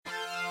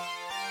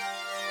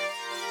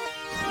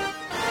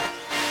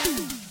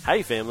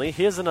Hey family,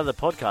 here's another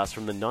podcast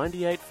from the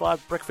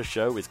 98.5 Breakfast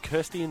Show with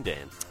Kirsty and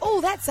Dan. Oh,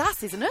 that's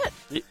us, isn't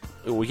it?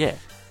 Oh, yeah.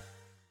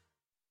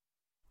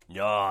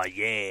 Oh,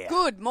 yeah.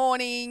 Good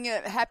morning.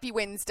 Happy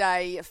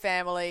Wednesday,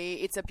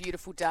 family. It's a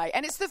beautiful day.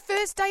 And it's the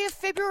first day of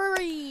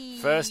February.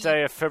 First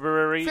day of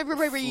February.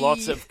 February.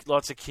 Lots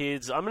of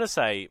kids. I'm going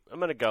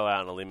to go out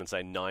on a limb and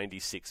say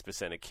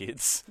 96% of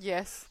kids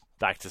Yes.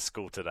 back to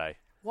school today.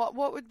 What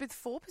would be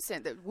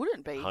 4% that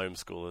wouldn't be?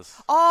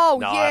 Homeschoolers. Oh,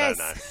 no, yes.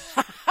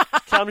 I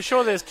don't know. I'm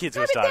sure there's kids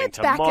who are starting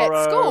they're back at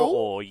tomorrow school.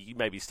 or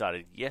maybe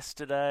started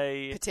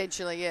yesterday.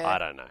 Potentially, yeah. I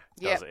don't know.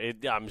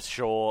 Yep. I'm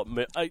sure.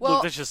 Look,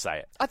 let's just say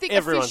it. I think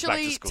everyone's back to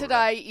officially school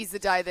today is the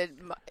day that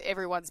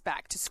everyone's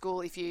back to school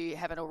if you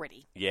haven't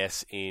already.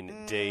 Yes,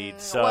 indeed.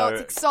 So, well,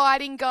 it's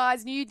exciting,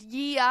 guys. New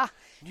year.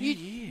 New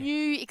year.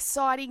 New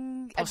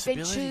exciting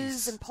Possibilities.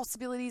 adventures and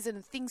possibilities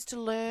and things to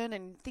learn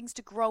and things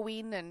to grow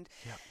in and...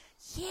 Yep.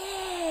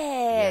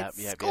 Yeah,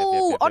 Yep.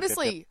 school.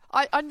 Honestly,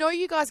 I know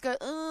you guys go,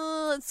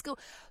 school.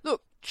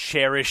 Look,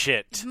 cherish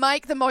it.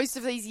 make the most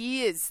of these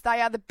years. They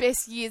are the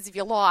best years of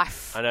your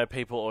life. I know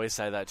people always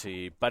say that to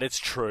you, but it's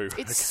true.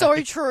 It's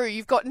so true.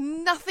 You've got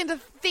nothing to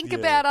think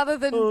about other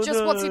than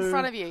just what's in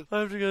front of you.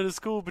 I have to go to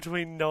school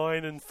between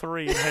 9 and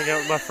 3 and hang out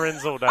with my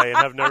friends all day and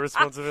have no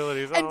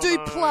responsibilities. And do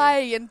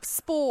play and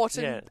sport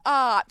and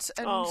art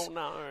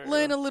and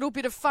learn a little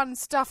bit of fun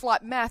stuff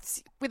like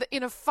maths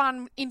in a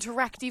fun,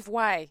 interactive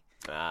way.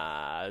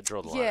 Draw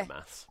the line at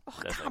maths. Oh,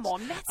 no, come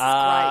on, maths is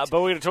great.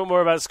 But we're going to talk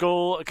more about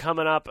school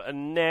coming up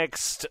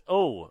next.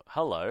 Oh,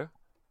 hello.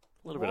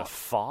 A little bit of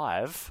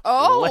 5.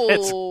 Oh.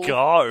 Let's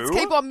go. Let's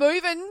keep on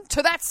moving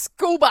to that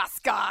school bus,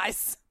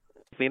 guys.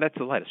 That's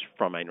the latest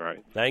from Main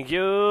Road. Thank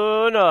you,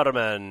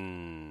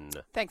 Norman.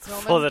 Thanks,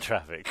 Norman. For the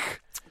traffic.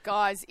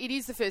 Guys, it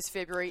is the 1st of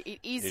February. It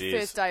is the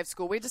first day of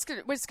school. We're just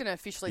gonna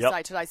officially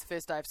say today's the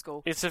first day of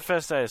school. It's the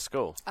first day of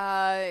school.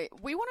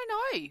 We want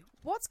to know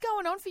what's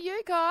going on for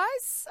you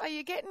guys. Are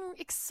you getting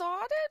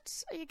excited?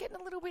 Are you getting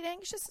a little bit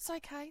anxious? It's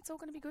okay. It's all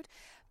going to be good.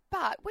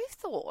 But we've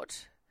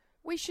thought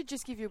we should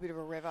just give you a bit of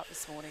a rev up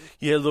this morning.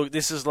 Yeah, look,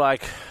 this is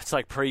it's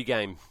like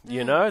pre-game.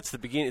 You know, it's the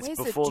beginning.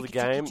 It's before the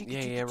game.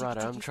 Yeah, right.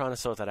 I'm trying to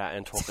sort that out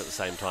and talk at the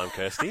same time,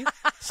 Kirsty.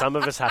 Some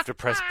of us have to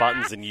press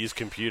buttons and use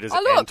computers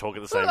and talk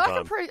at the same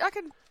time. I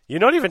can. You're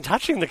not even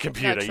touching the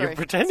computer. No, true. You're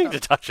pretending to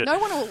touch it. No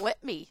one will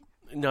let me.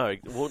 No,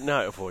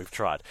 we've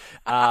tried.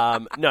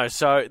 No,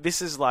 so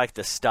this is like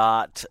the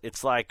start.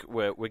 It's like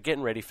we're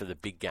getting ready for the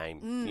big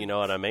game. You know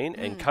what I mean?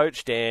 And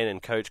Coach Dan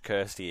and Coach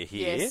Kirsty are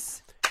here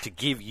to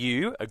give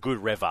you a good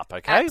rev up,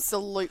 okay?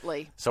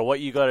 Absolutely. So what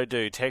you got to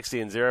do, text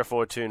in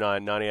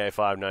 0429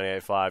 985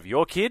 985.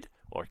 Your kid,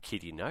 or a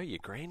kid you know, your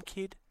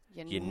grandkid,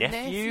 your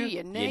nephew,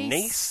 your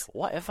niece,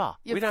 whatever.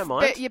 We don't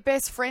mind. Your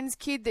best friend's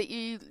kid that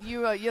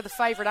you're the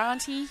favourite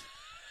auntie.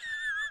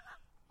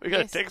 We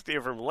got a text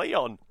here from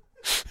Leon.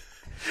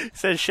 It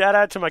says, shout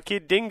out to my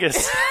kid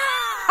Dingus.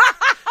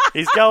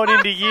 He's going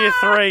into year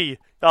 3.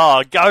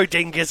 Oh, go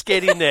Dingus,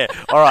 get in there.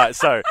 All right,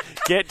 so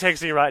get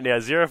texting right now,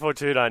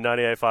 0429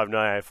 985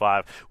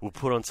 985. We'll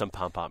put on some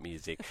pump-up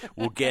music.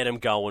 We'll get them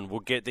going. We'll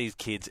get these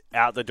kids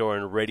out the door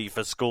and ready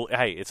for school.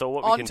 Hey, it's all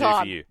what we can do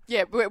for you.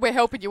 Yeah, we're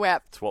helping you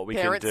out. It's what we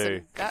can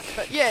do.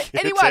 But yeah,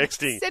 Get anyway,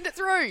 texting. send it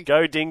through.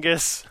 Go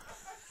Dingus.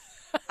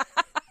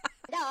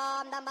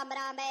 What's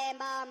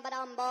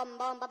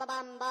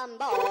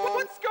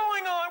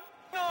going on?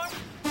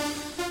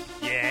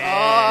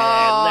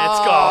 Yeah, let's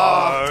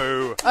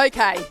go.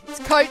 Okay, it's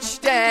Coach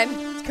Dan,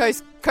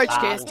 it's Coach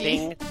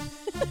Kirsty,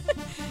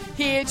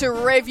 here to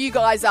rev you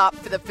guys up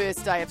for the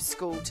first day of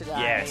school today.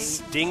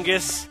 Yes,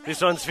 Dingus,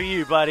 this one's for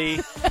you, buddy.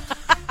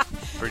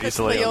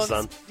 Producer Leon's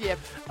son. Yeah.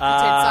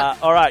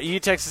 All right, you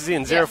text us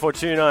in,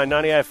 0429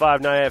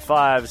 985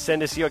 985.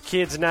 Send us your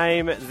kid's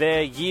name,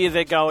 their year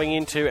they're going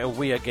into, and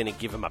we are going to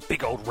give them a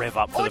big old rev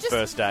up for the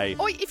first day.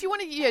 Or if you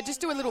want to,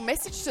 just do a little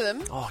message to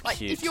them. Oh, like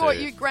cute if you're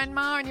too. your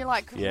grandma and you're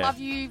like, love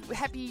you,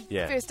 happy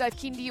first day of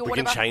kindy or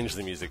whatever. We can change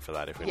the music for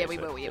that if we need to. We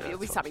will. It'll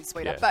be something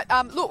sweeter. Yeah.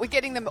 But look, we're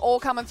getting them all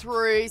coming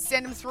through.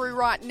 Send them through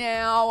right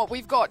now.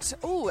 We've got,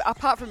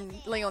 apart from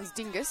Leon's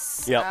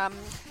Dingus,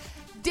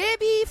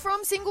 Debbie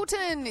from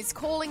Singleton is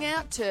calling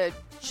out to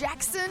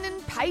Jackson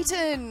and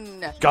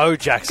Peyton. Go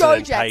Jackson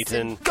and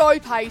Peyton. Go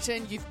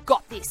Peyton. You've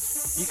got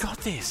this. You got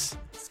this.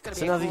 It's going It's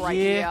to be another a great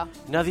year.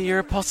 Another year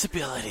of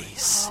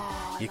possibilities.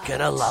 You're going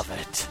to love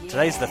it. Yeah.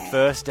 Today's the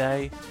first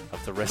day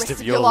of the rest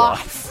of your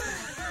life.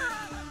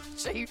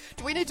 Gee,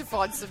 do we need to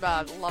find some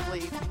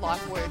lovely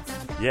life words?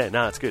 Yeah,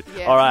 no, it's good.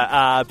 Yeah. All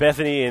right,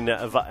 Bethany and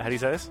how do you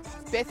say this?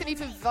 Bethany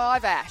for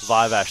Vivash.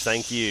 Vivash,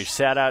 thank you.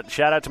 Shout out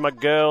to my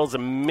girls,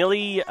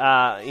 Millie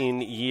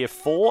in year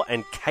 4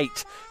 and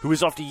Kate, who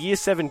is off to year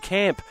 7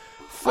 camp.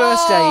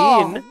 First day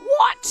in.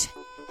 What?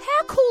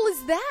 How cool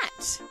is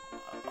that?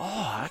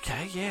 Oh,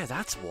 okay, yeah,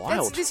 that's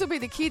wild. This will be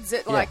the kids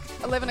at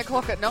 11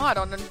 o'clock at night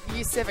on a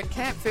year 7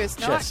 camp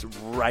first night. Just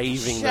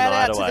raving the Shout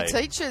night out away. to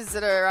the teachers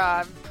that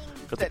are...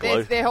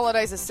 their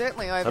holidays are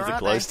certainly over, Have the aren't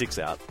glow they? sticks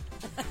out.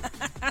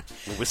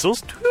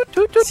 Whistles. Toot,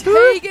 toot, toot,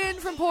 toot. Tegan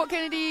from Port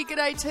Kennedy.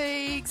 G'day,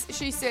 Teags.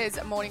 She says,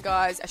 morning,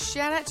 guys. A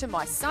shout out to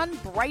my son,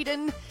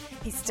 Brayden.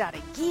 He's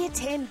starting year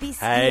 10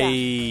 this year.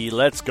 Hey,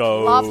 let's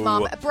go. Love,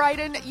 Mum.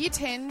 Brayden, year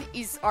 10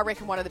 is, I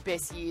reckon, one of the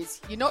best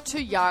years. You're not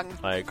too young.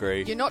 I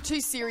agree. You're not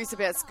too serious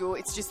about school.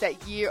 It's just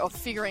that year of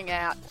figuring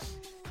out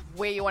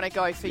where you want to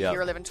go for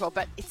year 11, 12.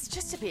 But it's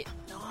just a bit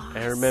nice.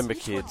 And remember,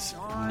 kids,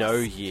 no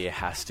year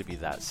has to be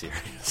that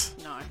serious.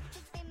 No.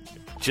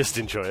 Just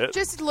enjoy it.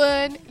 Just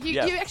learn. You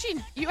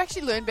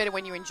actually learn better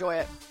when you enjoy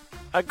it.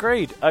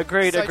 Agreed. So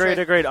true.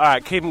 All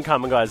right, keep them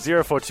coming, guys.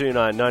 0429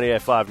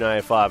 985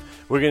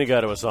 985. We're going to go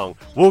to a song.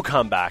 We'll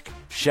come back.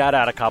 Shout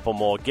out a couple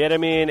more. Get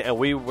them in, and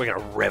we're going to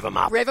rev them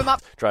up. Rev them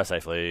up. Drive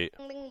safely.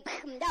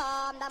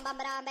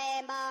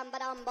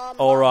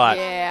 All right.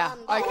 Yeah.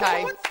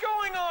 Okay.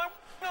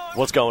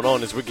 What's going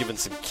on is we're giving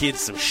some kids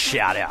some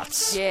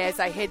shout-outs. Yeah, as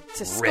they head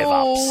to Rev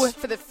school Ups.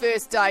 for the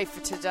first day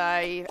for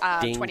today,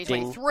 Ding,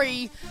 2023.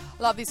 ding.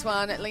 Love this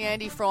one.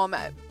 Leandy from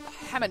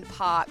Hammond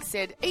Park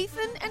said,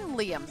 Ethan and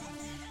Liam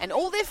and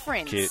all their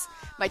friends. Cute.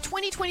 May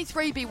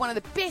 2023 be one of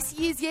the best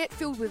years yet,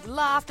 filled with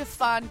laughter,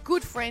 fun,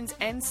 good friends,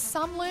 and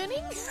some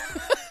learning.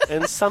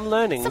 And some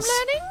learnings. Some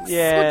learnings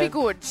Yeah. would be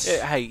good.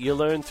 Yeah, hey, you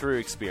learn through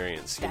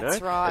experience, you That's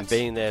know? right. And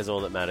being there is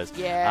all that matters.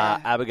 Yeah.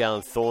 Abigail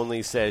and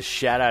Thornley says,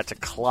 shout out to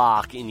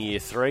Clark in year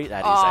 3. That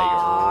is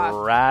Aw.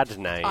 a rad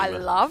name. I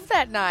love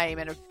that name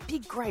and a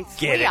big grade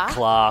 3. Get it,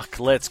 Clark.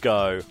 Let's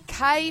go.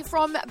 Kay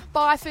from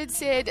Byford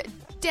said,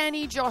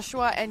 Danny,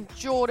 Joshua, and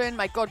Jordan,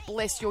 may God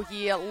bless your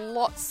year.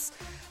 Lots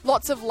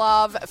of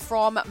love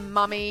from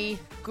Mummy.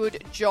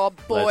 Good job,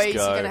 boys.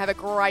 go. You're going to have a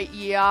great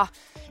year.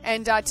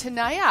 And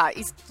Tanea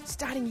is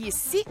starting year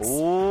 6.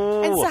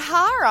 Ooh. And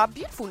Sahara,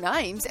 beautiful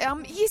names,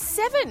 year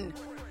 7.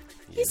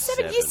 Year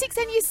 7, year 6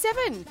 and year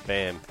 7.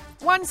 Bam.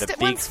 One's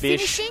big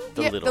fish, finishing.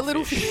 the Yep, little the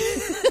little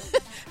fish.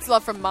 It's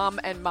love from Mum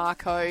and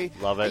Marco.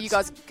 Love it. You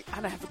guys are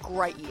going to have a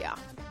great year.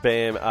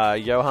 Bam.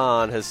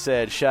 Johan has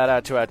said, shout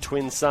out to our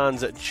twin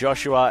sons,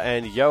 Joshua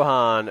and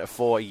Johan,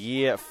 for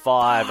year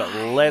 5. Nice.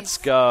 Let's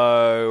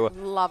go.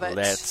 Love it.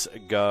 Let's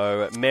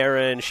go.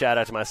 Marin, shout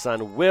out to my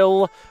son,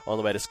 Will, on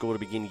the way to school to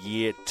begin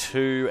year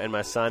 2. And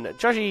my son,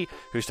 Joshi,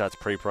 who starts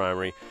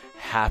pre-primary.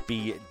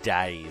 Happy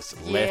days.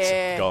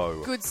 Let's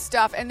go. Good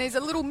stuff. And there's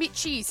a little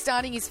Mitchie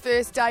starting his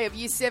first day of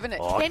year 7 at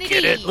Kennedy.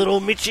 Get it, little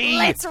Mitchie.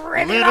 Let's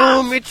rev it little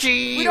up.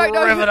 Mitchie. We don't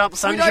know rev it up,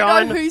 sunshine. We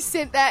don't know who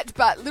sent that,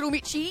 but little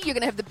Mitchie, you're going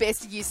to have the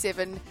best year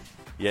 7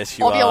 yes,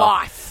 you of are. your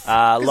life.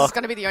 'Cause Lock- it's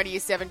going to be the only year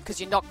 7 because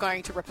you're not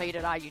going to repeat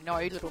it, are you? No,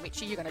 little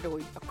Mitchie, you're going to do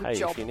a good Hey,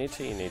 job. if you need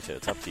to, you need to.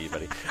 It's up to you,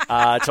 buddy.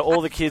 To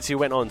all the kids who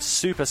went on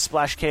Super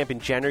Splash Camp in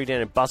January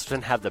down in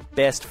Busselton, have the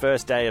best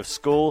first day of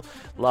school.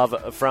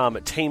 Love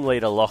from Team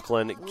Leader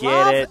Lachlan. Get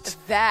Love it.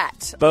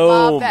 that. Boom.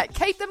 Love that.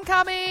 Keep them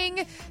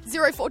coming.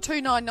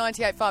 0429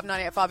 985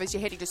 985 as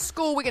you're heading to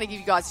school. We're going to give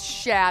you guys a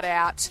shout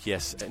out.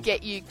 Yes. To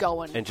get you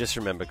going. And just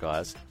remember,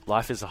 guys,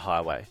 life is a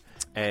highway.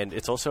 And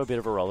it's also a bit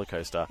of a roller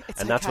coaster.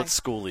 It's and that's okay. what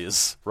school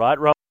is. Right,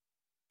 Rob?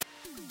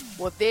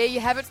 Well, there you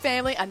have it,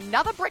 family.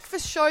 Another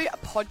Breakfast Show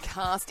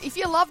podcast. If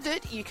you loved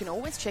it, you can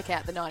always check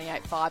out the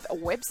 98.5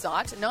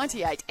 website,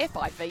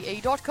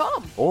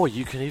 98five.com. Or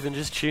you can even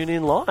just tune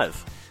in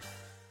live.